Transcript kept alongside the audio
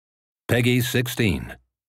Peggy 16.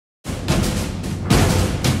 Listen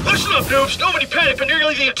up, noobs! Nobody panic, but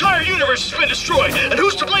nearly the entire universe has been destroyed. And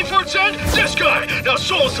who's to blame for its end? This guy! Now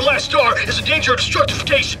Solus, the last star, is in danger of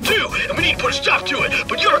destructification too, and we need to put a stop to it.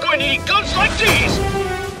 But you're going to need guns like these!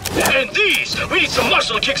 And these! We need some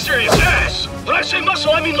muscle to kick serious ass! When I say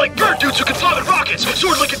muscle, I mean like bird dudes who can fly with rockets,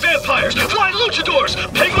 sword-looking vampires, flying luchadors,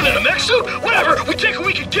 penguin in a mech suit, whatever, we take what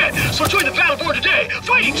we can get. So join the Battleborn today,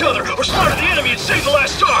 fight each other, or slaughter the enemy and save the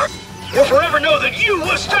last star. Or forever know that you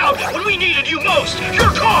wussed out when we needed you most. Your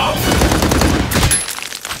call!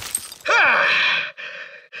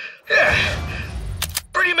 Yeah.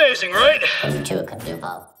 Pretty amazing, right?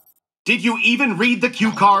 Did you even read the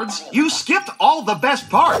cue cards? You skipped all the best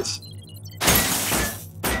parts.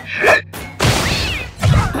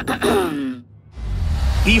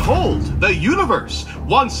 Behold, the universe,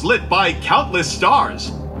 once lit by countless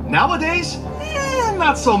stars. Nowadays,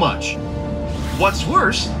 not so much. What's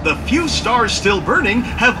worse, the few stars still burning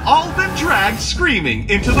have all been dragged screaming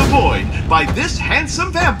into the void by this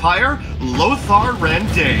handsome vampire, Lothar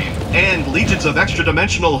Rendane, and legions of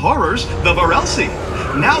extra-dimensional horrors, the Varelsi.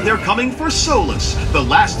 Now they're coming for Solus, the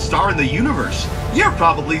last star in the universe. You're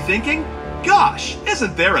probably thinking, gosh,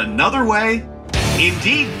 isn't there another way?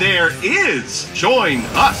 Indeed there is! Join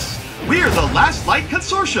us! We're the Last Light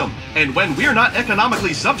Consortium, and when we're not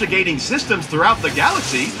economically subjugating systems throughout the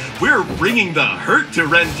galaxy, we're bringing the hurt to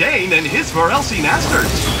Rendane and his Varelsi masters.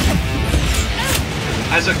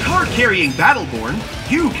 As a card-carrying Battleborn,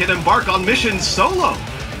 you can embark on missions solo,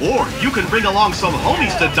 or you can bring along some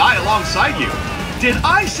homies to die alongside you. Did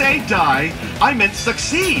I say die? I meant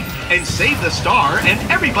succeed, and save the star, and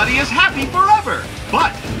everybody is happy forever.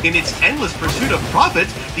 But in its endless pursuit of profit,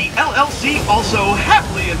 the LLC also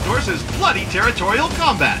happily endorses bloody territorial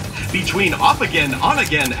combat between off-again,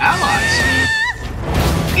 on-again allies.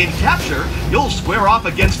 In capture, you'll square off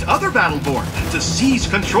against other Battleborn to seize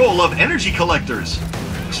control of energy collectors.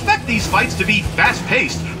 Expect these fights to be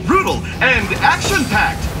fast-paced, brutal, and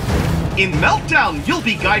action-packed. In Meltdown, you'll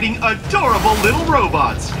be guiding adorable little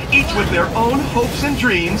robots, each with their own hopes and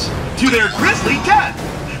dreams, to their grisly death.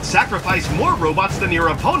 Sacrifice more robots than your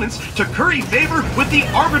opponents to curry favor with the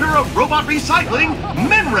arbiter of robot recycling,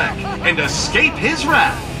 Minrek, and escape his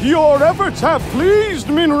wrath. Your efforts have pleased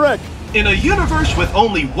Minrek. In a universe with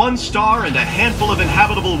only one star and a handful of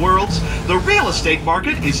inhabitable worlds, the real estate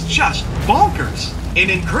market is just bonkers. In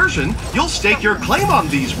Incursion, you'll stake your claim on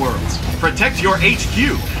these worlds, protect your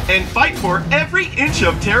HQ, and fight for every inch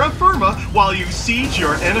of terra firma while you siege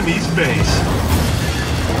your enemy's base.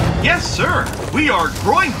 Yes, sir, we are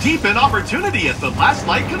growing deep in opportunity at the Last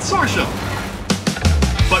Light Consortium.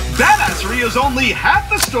 But badassery is only half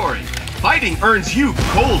the story. Fighting earns you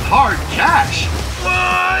cold, hard cash.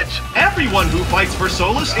 What? Everyone who fights for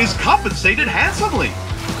Solus is compensated handsomely.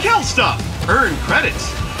 Kill stuff, earn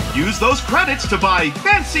credits. Use those credits to buy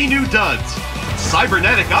fancy new duds,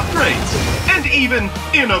 cybernetic upgrades, and even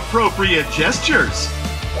inappropriate gestures.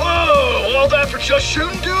 Whoa, all that for just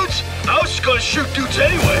shooting dudes? I was just gonna shoot dudes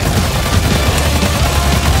anyway.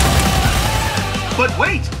 But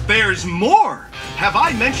wait, there's more! Have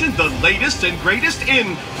I mentioned the latest and greatest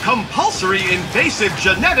in compulsory invasive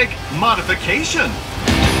genetic modification?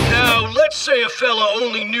 Now, let's say a fella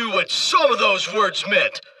only knew what some of those words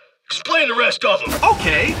meant. Explain the rest of them.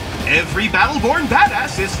 Okay, every Battleborn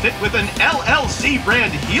badass is fit with an LLC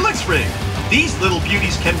brand Helix rig. These little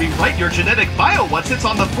beauties can rewrite your genetic bio once it's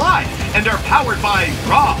on the fly, and are powered by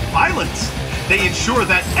raw violence. They ensure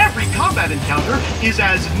that every combat encounter is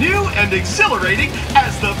as new and exhilarating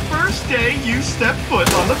as the first day you step foot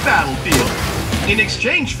on the battlefield. In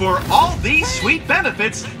exchange for all these sweet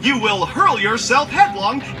benefits, you will hurl yourself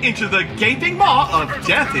headlong into the gaping maw of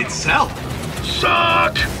death itself.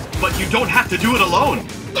 Suck! But you don't have to do it alone.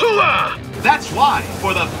 Hooah! That's why,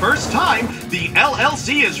 for the first time, the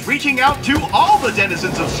LLC is reaching out to all the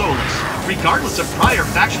denizens of Solus, regardless of prior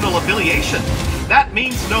factional affiliation. That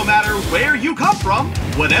means no matter where you come from,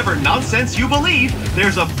 whatever nonsense you believe,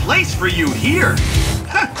 there's a place for you here.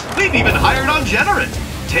 We've even hired on Generate.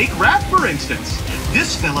 Take Wrath, for instance.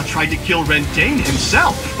 This fella tried to kill Rendane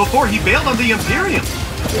himself before he bailed on the Imperium.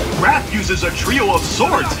 Wrath uses a trio of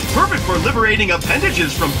swords, perfect for liberating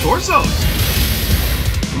appendages from torsos.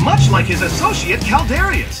 Much like his associate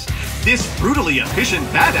Caldarius, this brutally efficient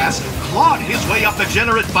badass clawed his way up the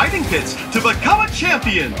Generate fighting pits to become a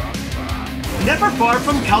champion. Never far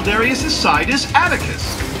from Caldarius' side is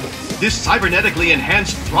Atticus. This cybernetically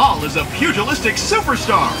enhanced thrall is a pugilistic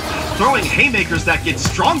superstar, throwing haymakers that get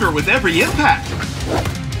stronger with every impact.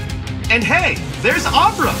 And hey, there's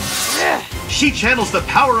Ambra. She channels the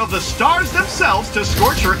power of the stars themselves to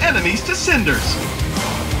scorch her enemies to cinders.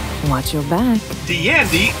 Watch your back.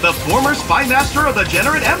 D'Andy, the former spy master of the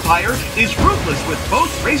Generate Empire, is ruthless with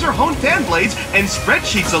both razor-honed fan blades and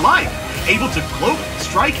spreadsheets alike. Able to cloak,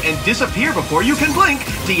 strike, and disappear before you can blink,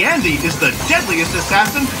 D'Andy is the deadliest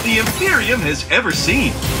assassin the Imperium has ever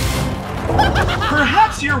seen.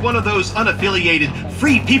 Perhaps you're one of those unaffiliated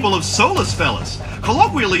free people of Solus fellas,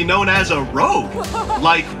 colloquially known as a rogue,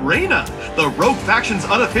 like Reyna, the rogue faction's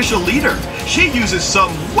unofficial leader. She uses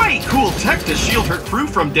some way cool tech to shield her crew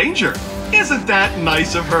from danger. Isn't that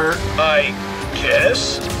nice of her? I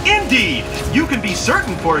guess? Indeed! You can be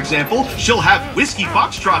certain, for example, she'll have Whiskey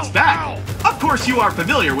Foxtrot's back. Of course you are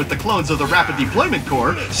familiar with the clones of the Rapid Deployment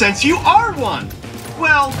Corps, since you are one.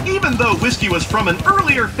 Well, even though Whiskey was from an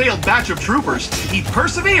earlier failed batch of troopers, he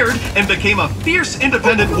persevered and became a fierce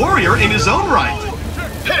independent warrior in his own right.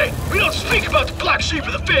 Hey, we don't speak about the black sheep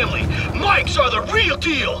of the family. Mikes are the real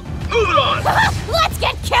deal. Moving on. Let's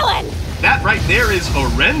get killing! That right there is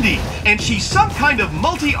Orendi, and she's some kind of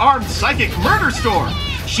multi-armed psychic murder storm.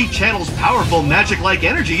 She channels powerful magic-like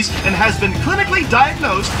energies and has been clinically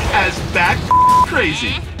diagnosed as bat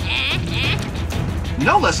crazy.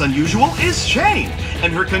 No less unusual is Shane,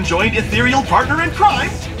 and her conjoined ethereal partner in crime,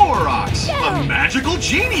 Aurochs, a magical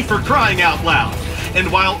genie for crying out loud.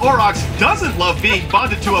 And while Aurochs doesn't love being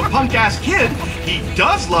bonded to a punk-ass kid, he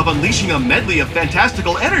does love unleashing a medley of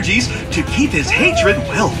fantastical energies to keep his hatred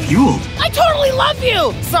well-fueled. I totally love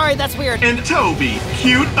you! Sorry, that's weird. And Toby,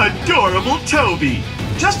 cute, adorable Toby.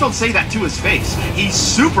 Just don't say that to his face. He's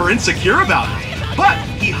super insecure about it. But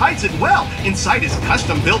he hides it well inside his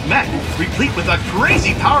custom-built mech, replete with a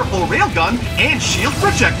crazy powerful railgun and shield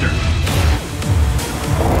projector.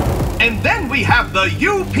 And then we have the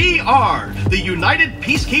UPR, the United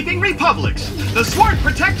Peacekeeping Republics, the sworn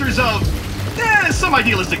protectors of some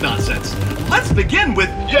idealistic nonsense. Let's begin with...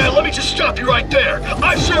 Yeah, let me just stop you right there.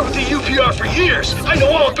 I've served with the UPR for years. I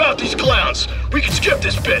know all about these clowns. We can skip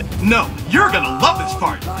this bit. No, you're gonna love this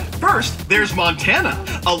part. First, there's Montana,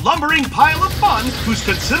 a lumbering pile of fun whose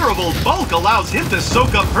considerable bulk allows him to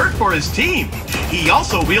soak up hurt for his team. He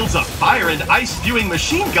also wields a fire and ice-spewing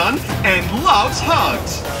machine gun and loves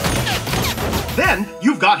hugs. Then,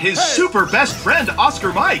 you've got his super best friend,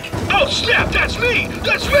 Oscar Mike. Oh, snap, that's me!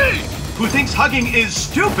 That's me! Who thinks hugging is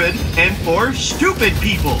stupid and for stupid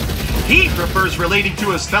people. He prefers relating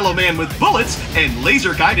to his fellow man with bullets and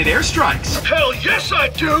laser-guided airstrikes. Hell yes, I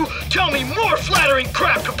do! Tell me more flattering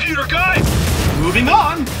crap, computer guy! Moving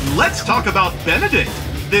on, let's talk about Benedict.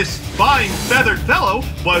 This fine, feathered fellow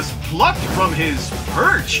was plucked from his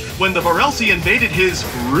perch when the Varelsi invaded his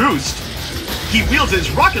roost. He wields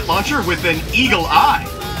his rocket launcher with an eagle eye.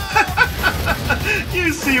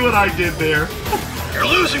 You see what I did there? You're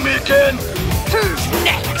losing me again! Who's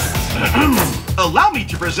next? Allow me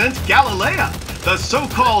to present Galilea. The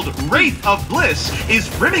so-called Wraith of Bliss is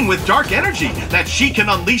brimming with dark energy that she can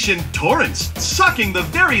unleash in torrents, sucking the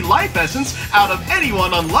very life essence out of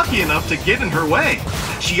anyone unlucky enough to get in her way.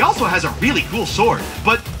 She also has a really cool sword,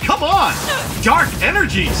 but come on! Dark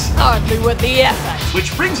energies! Hardly with the effort.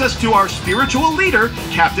 Which brings us to our spiritual leader,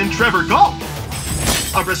 Captain Trevor Galt.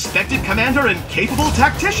 A respected commander and capable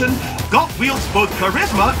tactician, Galt wields both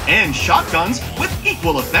charisma and shotguns with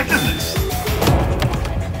equal effectiveness.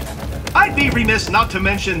 I'd be remiss not to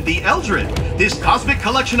mention the Eldred. This cosmic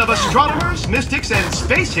collection of astronomers, mystics, and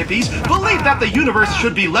space hippies believe that the universe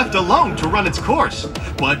should be left alone to run its course.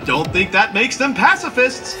 But don't think that makes them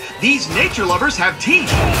pacifists. These nature lovers have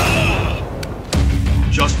teeth.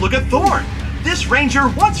 Just look at Thorn. This ranger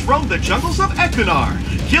once roamed the jungles of Equinar,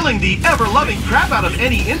 killing the ever-loving crap out of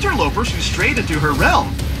any interlopers who strayed into her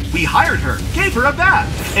realm. We hired her, gave her a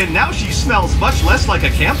bath, and now she smells much less like a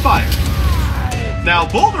campfire. Now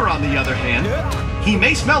Boulder, on the other hand, he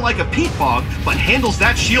may smell like a peat bog, but handles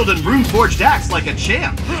that shield and rune-forged axe like a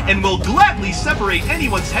champ, and will gladly separate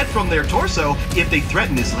anyone's head from their torso if they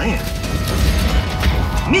threaten his land.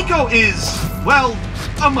 Miko is, well,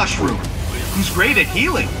 a mushroom, who's great at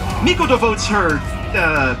healing. Miko devotes her,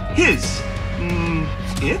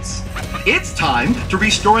 It's time to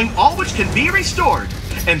restoring all which can be restored,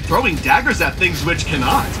 and throwing daggers at things which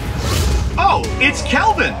cannot. Oh, it's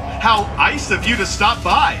Kelvin! How ice of you to stop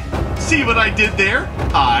by! See what I did there?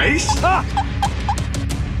 Ice?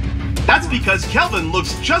 That's because Kelvin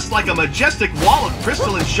looks just like a majestic wall of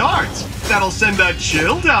crystalline shards that'll send a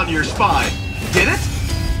chill down your spine. Get it?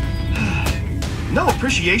 No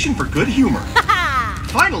appreciation for good humor.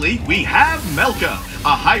 Finally, we have Melka,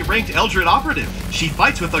 a high-ranked Eldred operative. She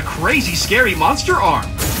fights with a crazy, scary monster arm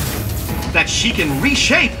that she can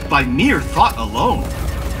reshape by mere thought alone.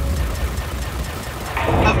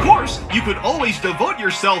 Of course, you could always devote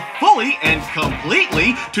yourself fully and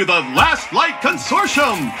completely to the Last Light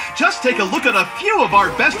Consortium. Just take a look at a few of our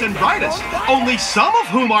best and brightest, only some of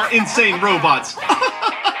whom are insane robots.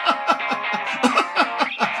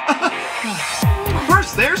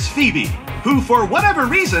 First, there's Phoebe, who, for whatever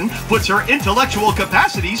reason, puts her intellectual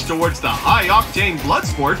capacities towards the high-octane blood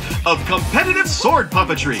sport of competitive sword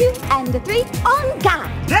puppetry. 2 and 3 on guard.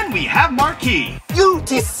 Then we have Marquis. You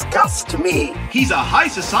disgust me. He's a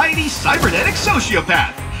high-society cybernetic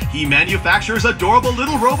sociopath. He manufactures adorable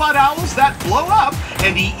little robot owls that blow up,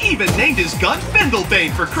 and he even named his gun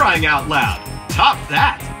Findlebane for crying out loud. Top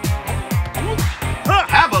that.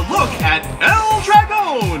 Have a look at El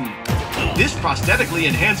Dragon. This prosthetically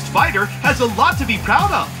enhanced fighter has a lot to be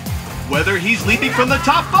proud of. Whether he's leaping from the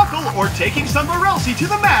top buckle or taking some Varelsi to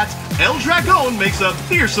the mat, El Dragon makes a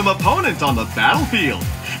fearsome opponent on the battlefield.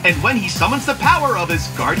 And when he summons the power of his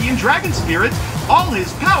guardian dragon spirit, all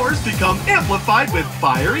his powers become amplified with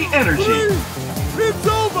fiery energy. It's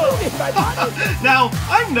over! Now,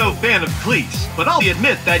 I'm no fan of cleats, but I'll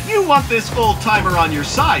admit that you want this old-timer on your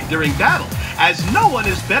side during battle, as no one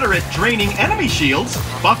is better at draining enemy shields,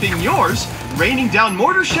 buffing yours, raining down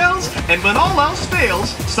mortar shells, and when all else fails,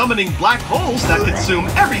 summoning black holes that consume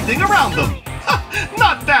everything around them.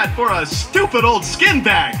 Not bad for a stupid old skin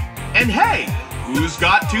bag. And hey, who's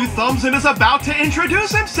got 2 thumbs and is about to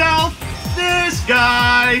introduce himself? This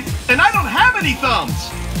guy. And I don't have any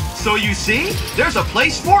thumbs. So you see, there's a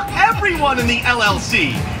place for everyone in the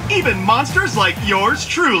LLC, even monsters like yours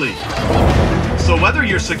truly. So whether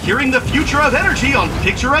you're securing the future of energy on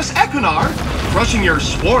picturesque Equinar, crushing your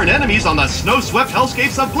sworn enemies on the snow-swept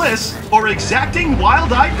hellscapes of Bliss, or exacting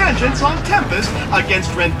wild-eyed vengeance on Tempest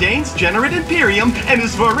against Rendain's Generate Imperium and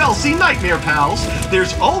his Varelsi Nightmare pals,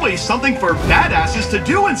 there's always something for badasses to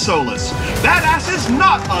do in Solus. Badasses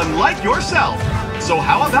not unlike yourself. So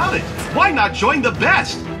how about it? Why not join the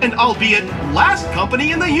best, and albeit last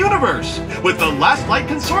company in the universe? With the Last Light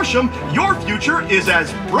Consortium, your future is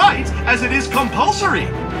as bright as it is compulsory.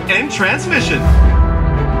 End transmission.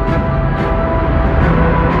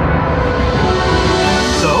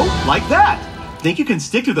 So, like that. Think you can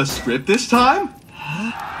stick to the script this time?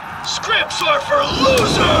 Scripts are for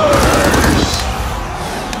losers!